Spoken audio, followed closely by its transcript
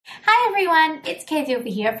everyone, it's Kezzie over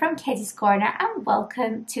here from KezziesCorner and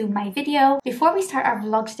welcome to my video. Before we start our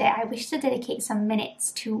vlog today, I wish to dedicate some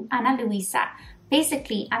minutes to Ana Luisa.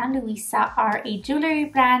 Basically, Ana Luisa are a jewellery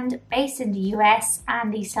brand based in the US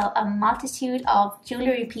and they sell a multitude of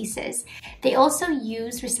jewellery pieces. They also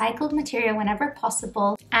use recycled material whenever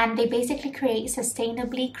possible and they basically create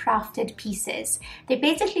sustainably crafted pieces. They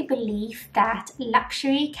basically believe that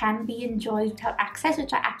luxury can be enjoyed without access,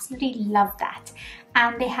 which I absolutely love that.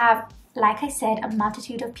 And they have, like I said, a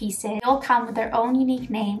multitude of pieces. They all come with their own unique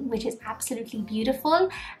name, which is absolutely beautiful.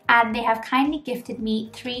 And they have kindly gifted me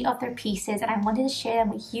 3 of their pieces and I wanted to share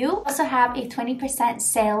them with you. They also have a 20%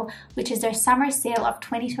 sale, which is their summer sale of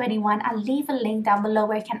 2021. I'll leave a link down below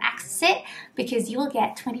where you can access it because you will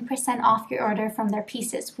get 20% off your order from their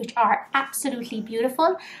pieces, which are absolutely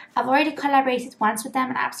beautiful. I've already collaborated once with them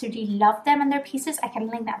and I absolutely love them and their pieces. I can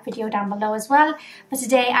link that video down below as well. But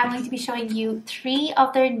today I'm going to be showing you 3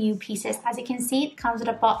 of their new pieces. As you can see, it comes with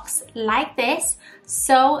a box like this.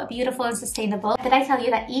 So beautiful and sustainable. Did I tell you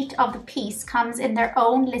that each of the piece comes in their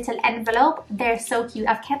own little envelope? They're so cute.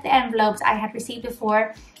 I've kept the envelopes I had received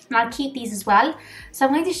before and I'll keep these as well. So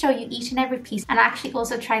I'm going to show you each and every piece and actually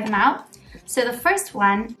also try them out. So the first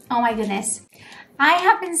one, oh my goodness. I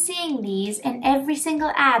have been seeing these in every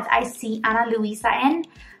single ad I see Ana Luisa in.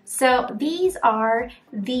 So these are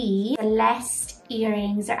the Celeste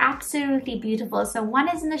earrings. They're absolutely beautiful. So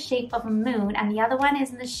one is in the shape of a moon and the other one is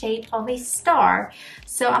in the shape of a star.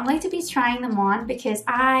 So I'm going to be trying them on because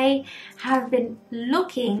I have been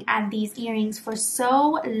looking at these earrings for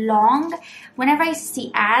so long. Whenever I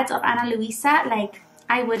see ads of Ana Luisa, like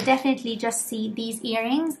I would definitely just see these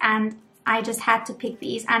earrings and I just had to pick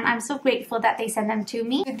these and I'm so grateful that they sent them to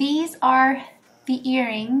me. These are the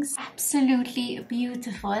earrings, absolutely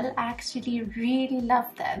beautiful. I actually really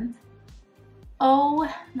love them.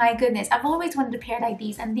 Oh my goodness, I've always wanted a pair like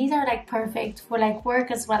these and these are like perfect for like work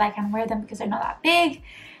as well. I can wear them because they're not that big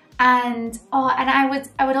and I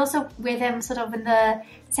would also wear them sort of in the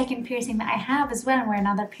second piercing that I have as well and wear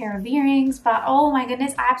another pair of earrings. But oh my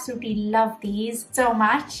goodness, I absolutely love these so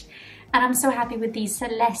much and I'm so happy with these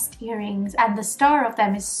Celeste earrings and the star of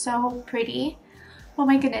them is so pretty. Oh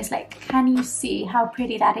my goodness, like can you see how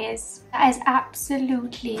pretty that is? That is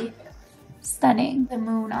absolutely stunning. The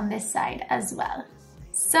moon on this side as well.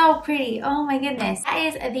 So pretty, oh my goodness. That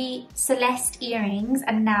is the Celeste earrings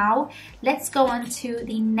and now let's go on to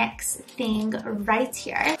the next thing right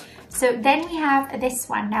here. So then we have this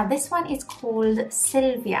one. Now this one is called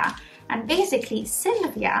Silvia and basically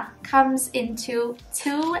Silvia comes into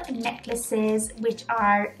 2 necklaces which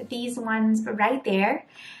are these ones right there.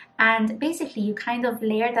 And basically you kind of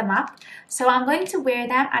layer them up. So I'm going to wear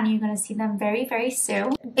them and you're going to see them very, very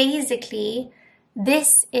soon. Basically,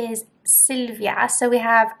 this is Silvia. So we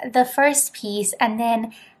have the first piece and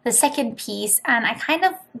then the second piece. And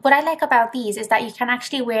what I like about these is that you can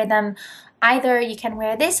actually wear them. Either you can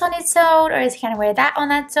wear this on its own or you can wear that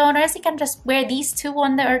on its own, or else you can just wear these 2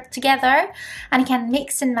 on there together and you can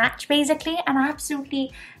mix and match basically. And I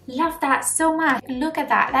absolutely love that so much. Look at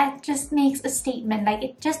that, that just makes a statement. Like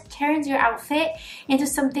it just turns your outfit into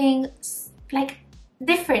something like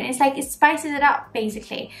different. It's like it spices it up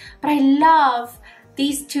basically. But I love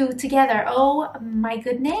these 2 together. Oh my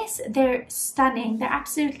goodness, they're stunning. They're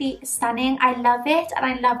absolutely stunning. I love it and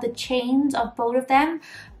I love the chains of both of them,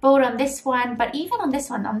 both on this one but even on this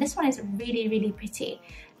one. On this one is really, really pretty.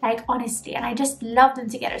 Like honestly, and I just love them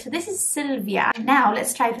together. So this is Silvia. Now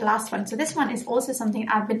let's try the last one. So this one is also something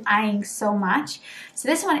I've been eyeing so much. So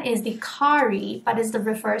this one is the Cari, but it's the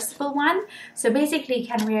reversible one. So basically you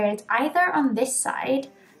can wear it either on this side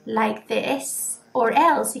like this, or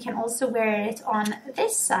else you can also wear it on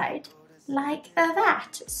this side like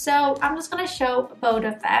that. So I'm just gonna show both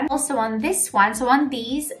of them. Also on this one, so on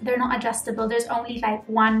these they're not adjustable, there's only like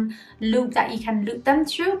one loop that you can loop them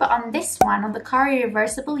through, but on this one, on the Cari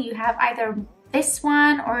Reversible, you have either this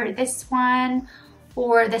one or this one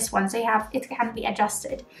or this one, so you have, it can be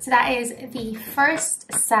adjusted. So that is the first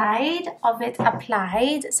side of it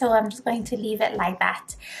applied, so I'm just going to leave it like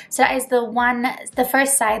that. So that is the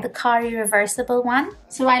first side, the Cari Reversible one.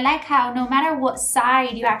 So I like how no matter what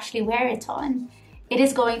side you actually wear it on, it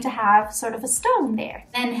is going to have sort of a stone there.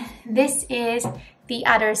 And this is the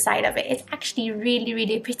other side of it. It's actually really,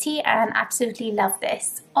 really pretty and absolutely love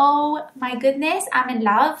this. Oh my goodness, I'm in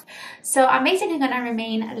love. So I'm basically gonna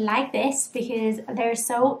remain like this because they're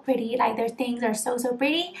so pretty, like their things are so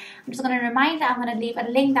pretty. I'm just gonna remind that I'm gonna leave a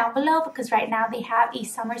link down below because right now they have a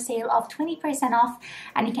summer sale of 20% off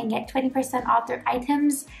and you can get 20% off their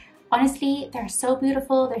items honestly, they're so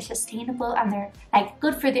beautiful, they're sustainable, and they're like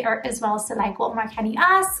good for the earth as well. So like, what more can you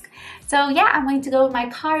ask? So yeah, I'm going to go with my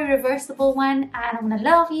Cari Reversible one, and I'm gonna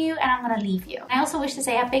love you and I'm gonna leave you. I also wish to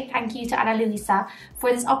say a big thank you to Ana Luisa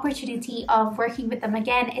for this opportunity of working with them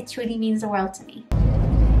again. It truly means the world to me.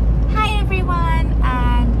 Hi everyone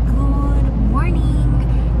and good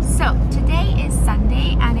morning. So today is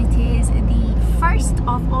Sunday and it is the 1st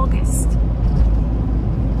of August.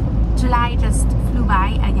 July just flew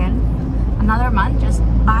by again. Another month just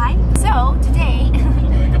by. So today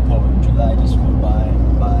Doing a poem. July just flew by.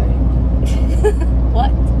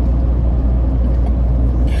 What?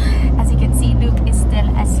 As you can see, Luke is still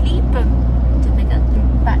asleep. Typical.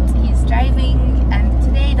 But he's driving and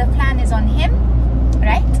today the plan is on him,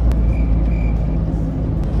 right?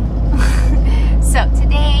 So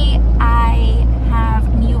today I have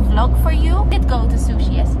a new vlog for you. We did go to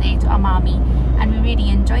sushi yesterday to Amami and we really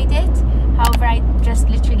enjoyed it. However, I just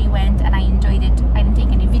literally went and I enjoyed it. I didn't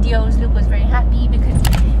take any videos. Luke was very happy because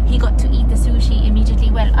he got to eat the sushi immediately,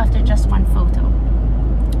 well, after just one photo.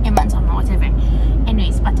 A month or whatever.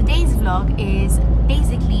 Anyways, but today's vlog is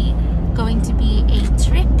basically going to be a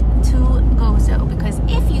trip to GOZO, because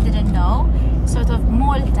if you didn't know, sort of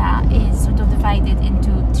Malta is sort of divided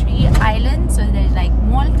into 3 islands. So there's like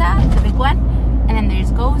Malta, the big one, and then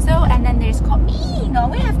there's GOZO, and then there's Comino.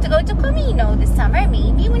 We have to go to Comino this summer,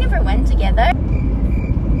 maybe. We never went together.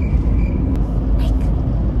 Like,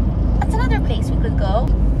 that's another place we could go.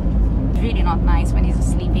 Really not nice when he's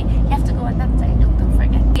sleepy. You have to go on that side, don't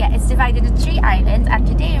forget. Yeah, it's divided into 3 islands, and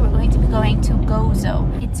today we're going to be going to GOZO.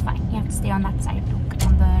 It's fine, you have to stay on that side, Luke,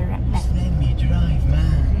 on the left. Let me drive,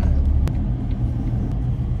 man.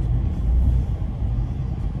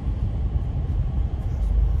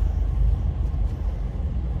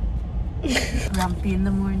 Grumpy in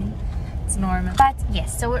the morning. It's normal. But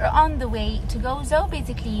yes, so we're on the way to GOZO.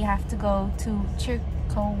 Basically, you have to go to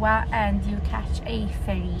Chirkowa and you catch a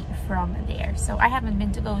ferry from there. So I haven't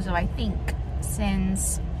been to GOZO, I think,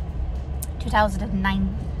 since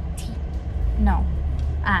 2019. No,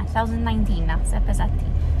 2019 now. Since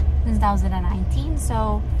 2019.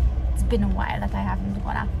 So it's been a while that I haven't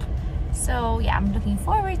gone up. So yeah, I'm looking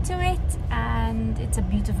forward to it, and it's a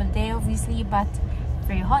beautiful day, obviously, but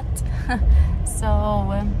very hot.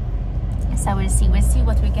 So we'll see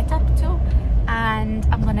what we get up to, and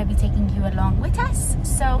I'm gonna be taking you along with us.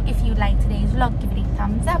 So if you like today's vlog, give it a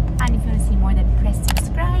thumbs up, and if you want to see more, then press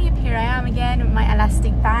subscribe. Here I am again with my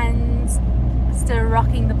elastic bands, still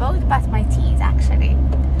rocking the boat, but my tees actually,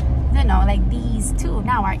 I don't know, like these two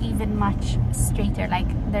now are even much straighter, like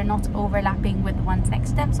they're not overlapping with the ones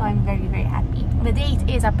next to them. So I'm very, very happy. The date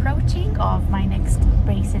is approaching of my next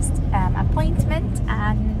braces appointment,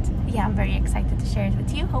 and yeah, I'm very excited to share it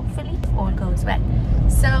with you, hopefully if all goes well.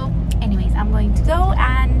 So anyways, I'm going to go,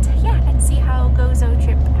 and yeah, let's see how the GOZO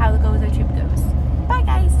trip goes. Bye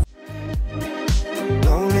guys.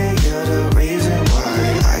 Lonely, you're the reason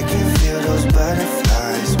why I can feel those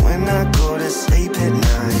butterflies when I go to sleep at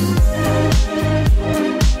night.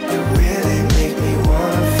 You really make me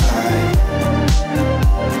wanna fly.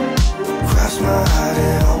 Cross my heart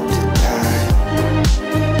and hope to die.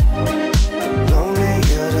 Lonely,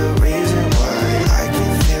 you're the reason why I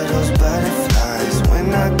can feel those butterflies when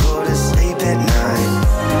I go to sleep at night.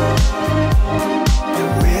 You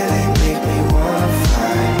really make me wanna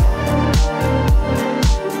fly.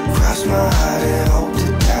 Cross my heart and hope to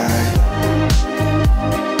die.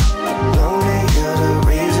 Lonely, you're the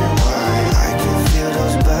reason why I can feel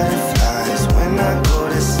those butterflies when I go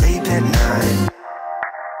to sleep at night.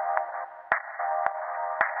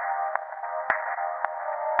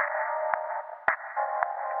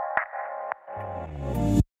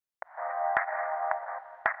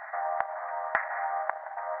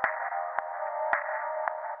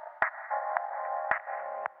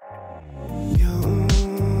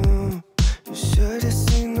 You should have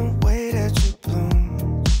seen the way that you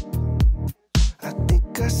bloomed. I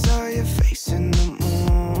think I saw your face in the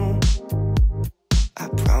moon. I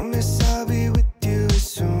promise I'll be with you as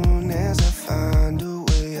soon as I find a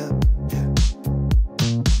way up. Yeah.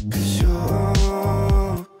 'Cause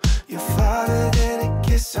you're farther than a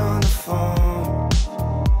kiss on the phone.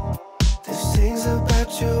 There's things about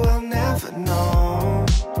you I'll never know.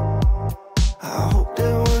 I hope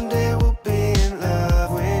that one day we'll be in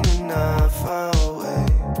love when you're not far away.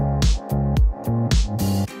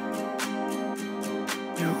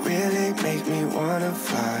 You really make me wanna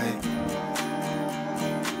fly.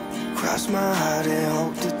 Cross my heart and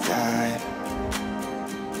hope to die.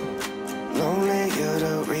 Lonely, you're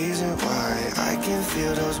the reason why I can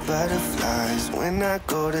feel those butterflies when I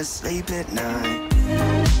go to sleep at night.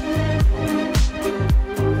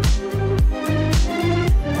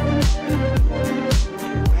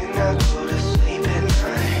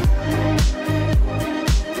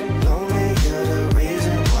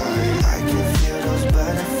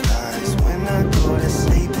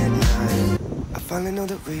 wanna know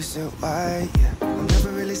the reason why, yeah. I'm never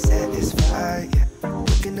really satisfied, yeah.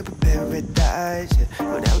 Waking up in paradise,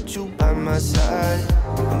 yeah, without you by my side.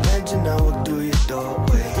 Imagine I walk through your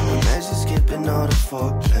doorway. Imagine skipping all the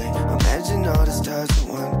foreplay. Imagine all the stars in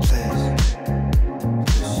one place.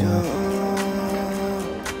 'Cause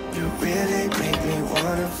you really make me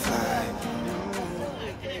wanna fly.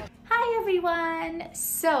 Hi everyone!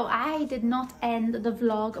 So I did not end the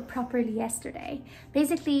vlog properly yesterday.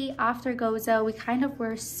 Basically, after GOZO, we kind of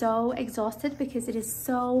were so exhausted because it is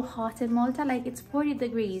so hot in Malta. Like, it's 40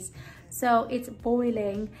 degrees, so it's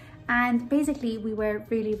boiling. And basically we were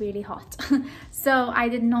really hot. So I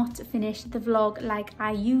did not finish the vlog like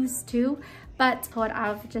I used to, but thought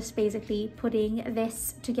of just basically putting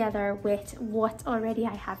this together with what already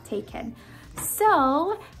I have taken.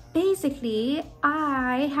 So basically,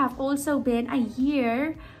 I have also been a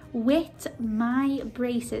year with my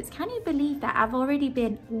braces. Can you believe that? I've already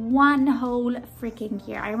been one whole freaking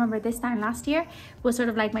year. I remember this time last year was sort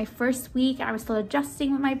of like my first week. I was still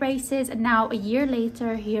adjusting with my braces, and now a year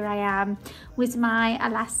later, here I am with my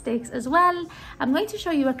elastics as well. I'm going to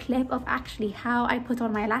show you a clip of actually how I put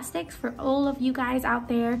on my elastics for all of you guys out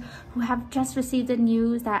there who have just received the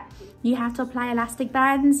news that you have to apply elastic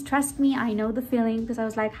bands. Trust me, I know the feeling, because I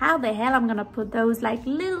was like, how the hell I'm gonna put those like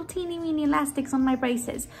little teeny weeny elastics on my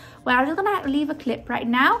braces? Well, I'm just gonna leave a clip right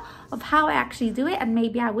now of how I actually do it, and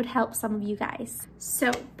maybe I would help some of you guys.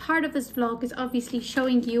 So part of this vlog is obviously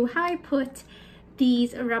showing you how I put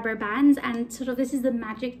these rubber bands, and sort of this is the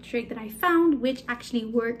magic trick that I found, which actually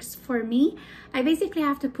works for me. I basically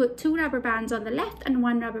have to put 2 rubber bands on the left and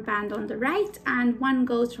 1 rubber band on the right, and one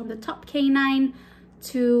goes from the top canine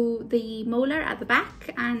to the molar at the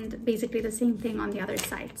back, and basically the same thing on the other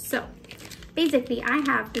side. So basically I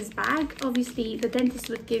have this bag. Obviously the dentist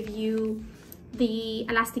would give you the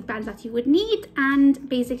elastic bands that you would need, and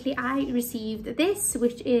basically I received this,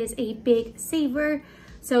 which is a big saver.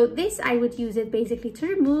 So this, I would use it basically to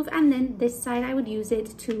remove, and then this side I would use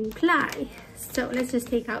it to apply. So let's just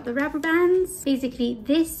take out the rubber bands. Basically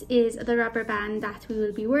this is the rubber band that we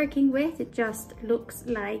will be working with. It just looks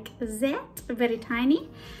like that, very tiny.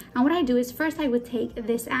 And what I do is first I would take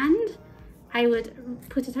this end, I would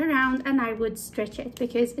put it around, and I would stretch it,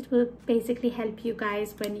 because it will basically help you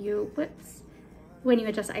guys when you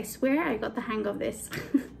adjust. I swear I got the hang of this.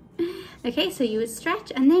 Okay, so you would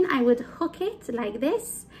stretch, and then I would hook it like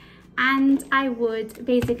this, and I would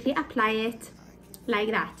basically apply it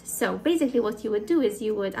like that. So basically what you would do is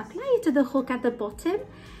you would apply it to the hook at the bottom,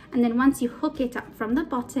 and then once you hook it up from the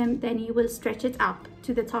bottom, then you will stretch it up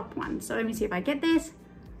to the top one. So let me see if I get this.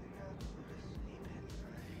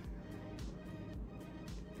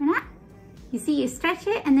 You see, you stretch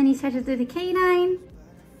it, and then you stretch it to the canine,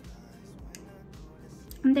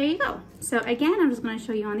 and there you go. So again, I'm just going to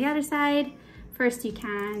show you on the other side. First, you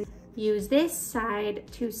can use this side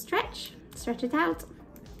to stretch it out,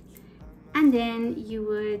 and then you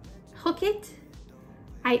would hook it.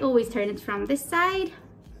 I always turn it from this side,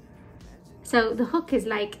 so the hook is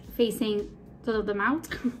like facing sort of the mouth.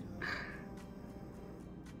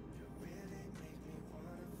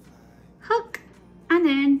 Hook, and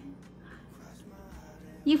then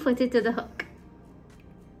you put it to the hook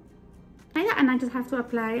like that, and I just have to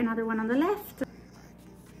apply another one on the left.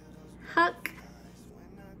 Hook,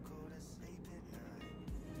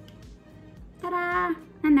 ta-da!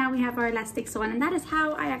 And now we have our elastics on, and that is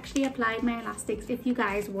how I actually applied my elastics, if you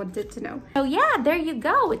guys wanted to know. So yeah, there you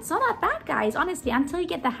go. It's not that bad, guys, honestly, until you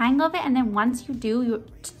get the hang of it, and then once you do,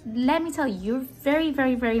 let me tell you, you're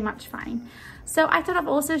very much fine. So I thought of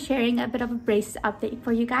also sharing a bit of a braces update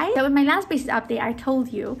for you guys. So in my last braces update, I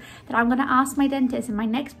told you that I'm gonna ask my dentist in my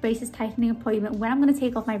next braces tightening appointment when I'm gonna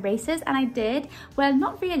take off my braces, and I did. Well,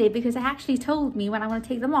 not really, because I actually told me when I'm gonna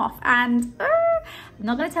take them off, and I'm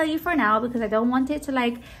not gonna tell you for now, because I don't want it to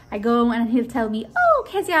like, I go and he'll tell me, oh,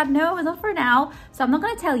 Kezia, no, it's not for now. So I'm not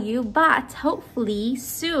gonna tell you, but hopefully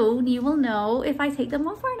soon you will know if I take them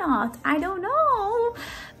off or not. I don't know.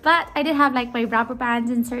 But I did have like my rubber bands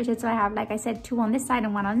inserted, so I have, like I said, 2 on this side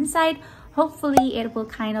and 1 on this side. Hopefully it will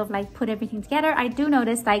kind of like put everything together. I do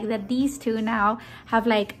notice like that these 2 now have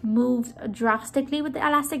like moved drastically with the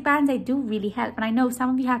elastic bands. They do really help, and I know some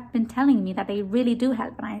of you have been telling me that they really do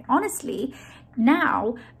help, and I honestly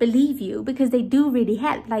now believe you, because they do really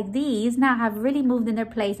help. Like these now have really moved in their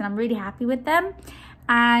place, and I'm really happy with them.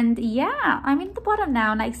 And yeah, I'm in the bottom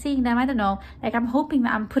now, like seeing them, I don't know, like I'm hoping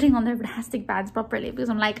that I'm putting on their elastic bands properly, because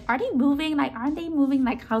I'm like, are they moving? Like, aren't they moving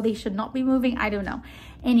like how they should not be moving? I don't know.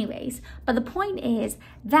 Anyways, but the point is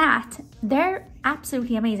that they're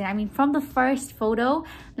absolutely amazing. I mean, from the first photo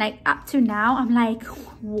like up to now, I'm like,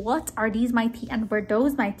 what are these my teeth, and were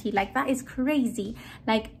those my teeth? Like, that is crazy.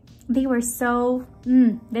 Like, they were so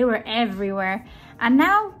they were everywhere, and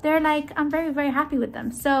now they're like, I'm very, very happy with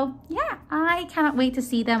them. So yeah, I cannot wait to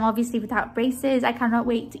see them, obviously without braces. I cannot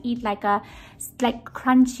wait to eat like a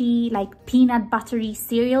crunchy, like peanut buttery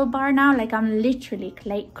cereal bar now. Like, I'm literally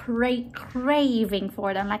like craving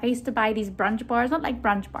for them. Like, I used to buy these brunch bars, not like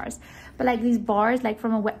brunch bars, but like these bars like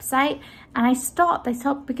from a website, and I stopped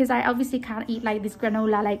because I obviously can't eat like this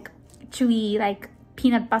granola, like chewy, like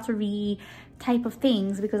peanut buttery type of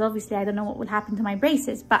things, because obviously I don't know what will happen to my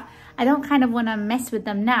braces. But I don't kind of want to mess with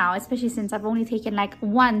them now, especially since I've only taken like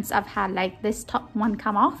once, I've had like this top one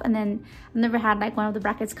come off, and then I've never had like one of the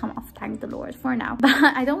brackets come off, thank the Lord, for now. But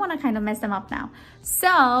I don't want to kind of mess them up now, so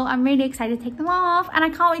I'm really excited to take them off, and I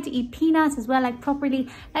can't wait to eat peanuts as well, like properly.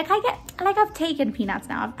 Like, I've taken peanuts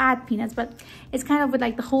now, I've had peanuts, but it's kind of with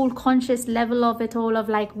like the whole conscious level of it all, of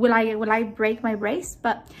like, will I break my brace?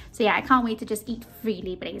 But so yeah, I can't wait to just eat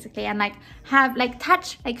freely basically, and like have like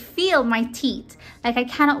touch, like feel my teeth. Like, I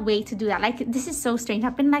cannot wait to do that. Like, this is so strange.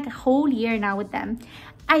 I've been like a whole year now with them.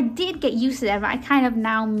 I did get used to them, but I kind of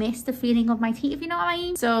now miss the feeling of my teeth, if you know what I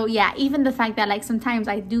mean. So yeah, even the fact that like sometimes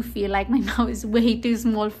I do feel like my mouth is way too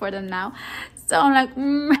small for them now. So I'm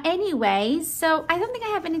like, Anyways, so I don't think I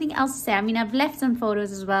have anything else to say. I mean, I've left some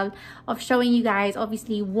photos as well of showing you guys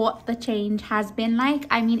obviously what the change has been like.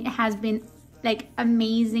 I mean, it has been like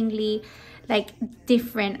amazingly like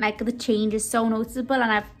different. Like, the change is so noticeable,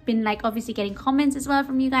 and I've been like obviously getting comments as well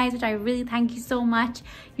from you guys, which I really thank you so much.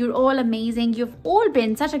 You're all amazing. You've all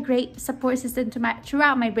been such a great support system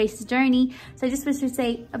throughout my braces journey. So I just wish to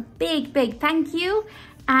say a big thank you.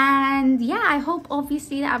 And yeah, I hope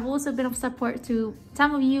obviously that I've also been of support to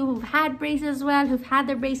some of you who've had braces as well, who've had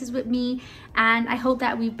their braces with me, and I hope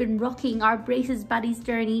that we've been rocking our braces buddies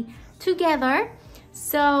journey together.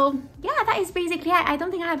 So yeah, that is basically it. I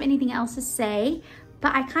don't think I have anything else to say,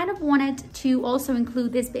 but I kind of wanted to also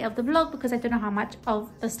include this bit of the vlog because I don't know how much of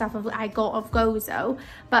the stuff I got of GOZO,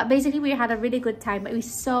 but basically we had a really good time. But it was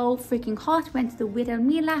so freaking hot. Went to the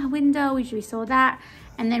Wilhelmina window, which we saw that,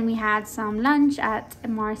 and then we had some lunch at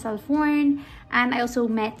Marcel Fourn, and I also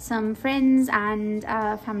met some friends and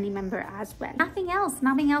a family member as well. Nothing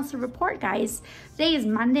else to report, guys. Today is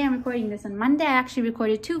Monday. I'm recording this on Monday. I actually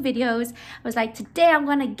recorded 2 videos. I was like, today I'm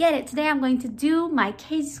gonna get it. Today I'm going to do my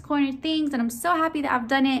Kezzie's Corner things, and I'm so happy that I've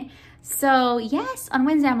done it. So yes, on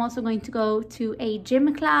Wednesday I'm also going to go to a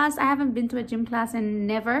gym class. I haven't been to a gym class in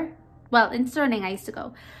never. Well, in Sterling I used to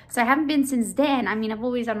go, so I haven't been since then. I mean, I've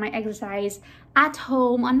always done my exercise at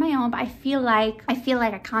home on my own, but I feel like I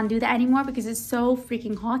can't do that anymore because it's so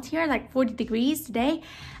freaking hot here, like 40 degrees today,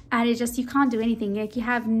 and it's just, you can't do anything. Like, you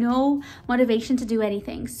have no motivation to do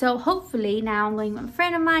anything. So hopefully now I'm going with a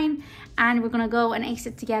friend of mine, and we're gonna go and ace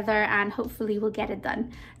it together, and hopefully we'll get it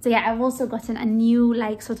done. So yeah, I've also gotten a new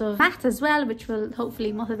like sort of mat as well, which will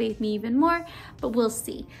hopefully motivate me even more, but we'll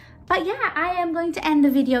see. But yeah, I am going to end the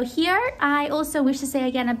video here. I also wish to say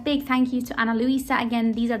again a big thank you to Ana Luisa.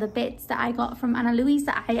 Again, these are the bits that I got from Ana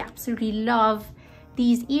Luisa. I absolutely love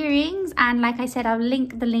these earrings, and like I said, I'll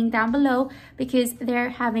link the link down below because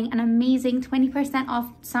they're having an amazing 20% off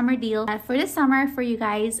summer deal for this summer for you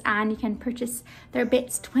guys, and you can purchase their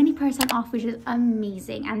bits 20% off, which is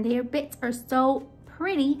amazing. And their bits are so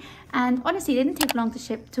pretty, and honestly they didn't take long to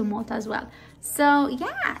ship to Malta as well. So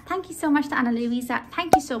yeah, thank you so much to Ana Luisa.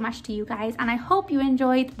 Thank you so much to you guys, and I hope you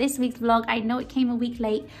enjoyed this week's vlog. I know it came a week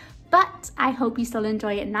late, but I hope you still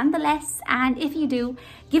enjoy it nonetheless. And if you do,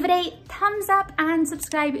 give it a thumbs up and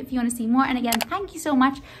subscribe if you want to see more. And again, thank you so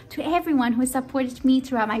much to everyone who has supported me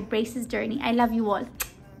throughout my braces journey. I love you all.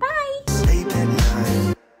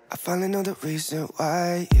 Bye. I finally know the reason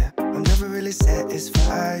why, yeah. I'm never really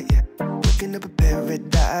satisfied, yeah. Waking up a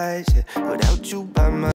paradise, yeah. Without you by my